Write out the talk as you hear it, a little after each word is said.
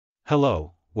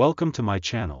Hello, welcome to my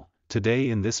channel. Today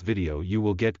in this video you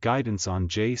will get guidance on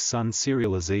JSON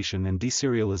serialization and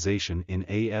deserialization in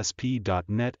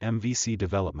ASP.NET MVC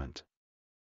development.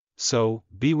 So,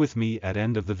 be with me at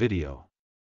end of the video.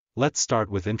 Let's start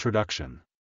with introduction.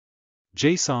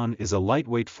 JSON is a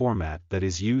lightweight format that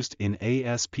is used in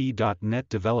ASP.NET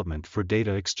development for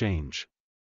data exchange.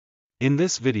 In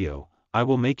this video, I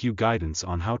will make you guidance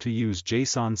on how to use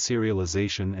JSON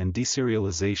serialization and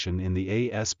deserialization in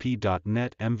the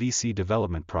ASP.NET MVC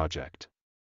development project.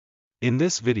 In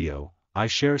this video, I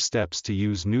share steps to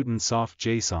use Newtonsoft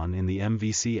JSON in the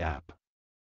MVC app.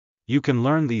 You can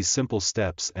learn these simple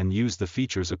steps and use the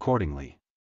features accordingly.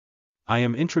 I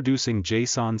am introducing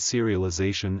JSON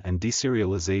serialization and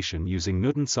deserialization using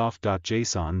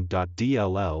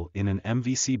Newtonsoft.json.dll in an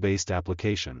MVC-based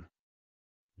application.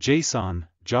 JSON,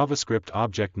 JavaScript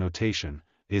Object Notation,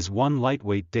 is one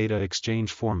lightweight data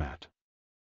exchange format.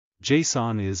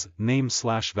 JSON is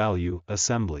name/value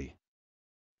assembly.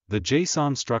 The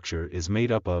JSON structure is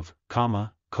made up of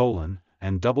comma, colon,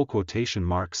 and double quotation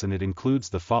marks, and it includes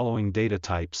the following data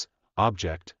types: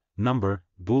 object, number,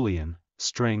 boolean,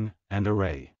 string, and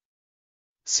array.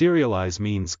 Serialize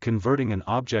means converting an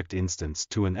object instance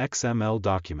to an XML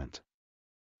document.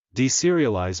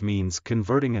 Deserialize means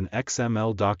converting an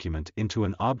XML document into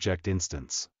an object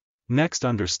instance. Next,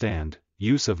 understand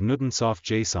use of Newtonsoft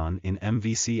JSON in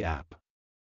MVC app.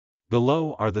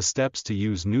 Below are the steps to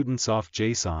use Newtonsoft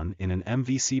JSON in an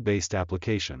MVC-based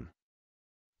application.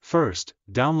 First,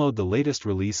 download the latest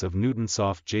release of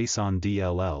Newtonsoft JSON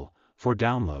DLL. For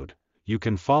download, you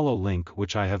can follow link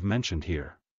which I have mentioned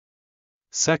here.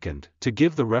 Second, to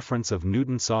give the reference of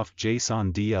Newtonsoft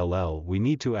JSON DLL, we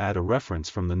need to add a reference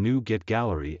from the new Git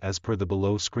gallery as per the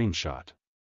below screenshot.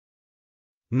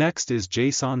 Next is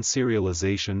JSON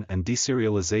serialization and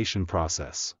deserialization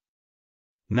process.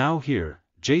 Now here,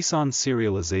 JSON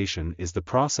serialization is the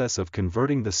process of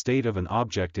converting the state of an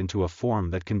object into a form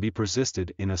that can be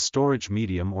persisted in a storage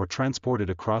medium or transported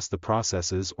across the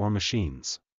processes or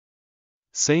machines.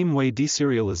 Same way,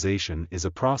 deserialization is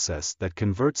a process that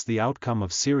converts the outcome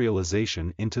of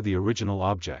serialization into the original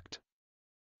object.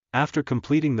 After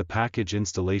completing the package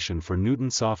installation for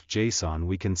Newtonsoft JSON,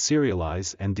 we can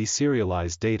serialize and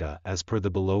deserialize data as per the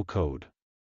below code.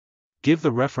 Give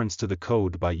the reference to the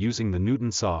code by using the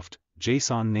Newtonsoft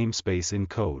JSON namespace in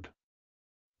code.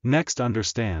 Next,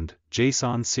 understand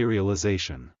JSON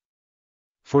serialization.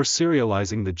 For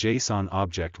serializing the JSON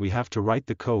object, we have to write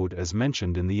the code as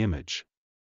mentioned in the image.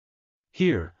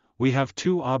 Here, we have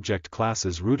two object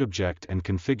classes, rootObject and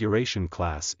configuration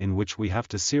class, in which we have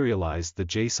to serialize the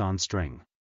JSON string.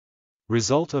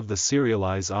 Result of the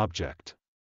serialize object.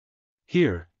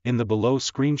 Here, in the below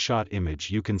screenshot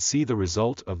image, you can see the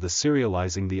result of the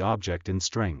serializing the object in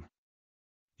string.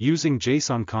 Using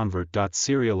JSON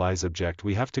convert.serializeObject,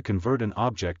 we have to convert an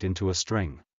object into a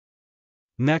string.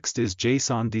 Next is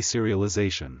JSON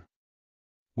deserialization.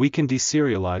 We can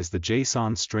deserialize the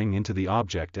JSON string into the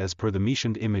object as per the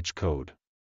mentioned image code.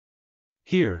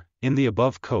 Here, in the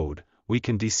above code, we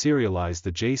can deserialize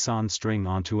the JSON string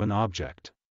onto an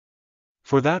object.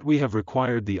 For that, we have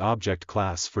required the object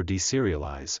class for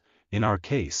deserialize. In our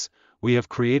case, we have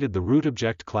created the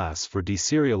rootObject class for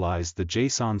deserialize the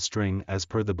JSON string as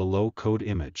per the below code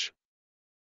image.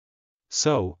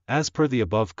 So, as per the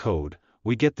above code,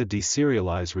 we get the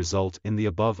deserialize result in the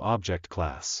above object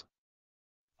class.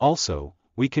 Also,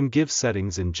 we can give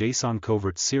settings in JSON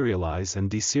covert serialize and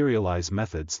deserialize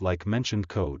methods like mentioned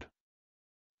code.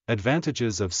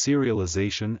 Advantages of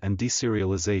serialization and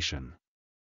deserialization.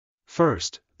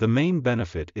 First, the main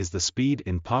benefit is the speed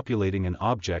in populating an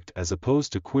object as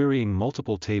opposed to querying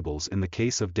multiple tables in the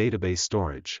case of database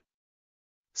storage.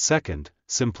 Second,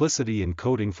 simplicity in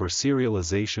coding for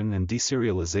serialization and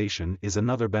deserialization is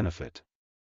another benefit.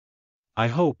 I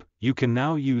hope you can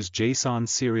now use JSON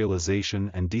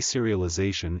serialization and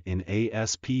deserialization in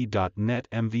ASP.NET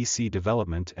MVC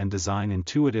development and design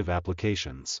intuitive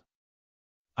applications.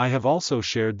 I have also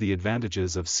shared the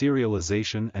advantages of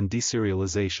serialization and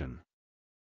deserialization.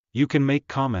 You can make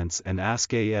comments and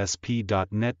ask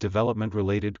ASP.NET development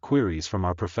related queries from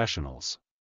our professionals.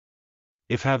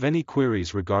 If have any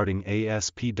queries regarding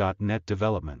ASP.NET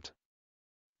development,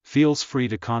 feel free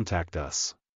to contact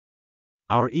us.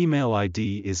 Our email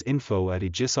ID is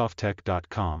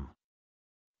info@aegisoftech.com.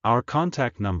 Our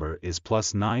contact number is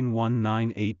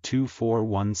 +919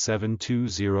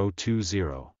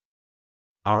 8241722020.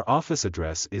 Our office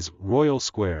address is Royal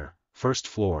Square, 1st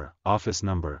floor, office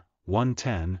number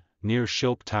 110, near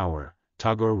Shilp Tower,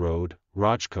 Tagore Road,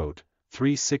 Rajkot,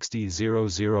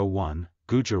 360001,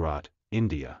 Gujarat,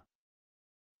 India.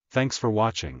 Thanks for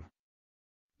watching.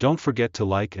 Don't forget to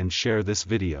like and share this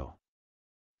video.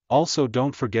 Also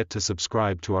don't forget to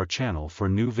subscribe to our channel for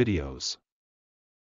new videos.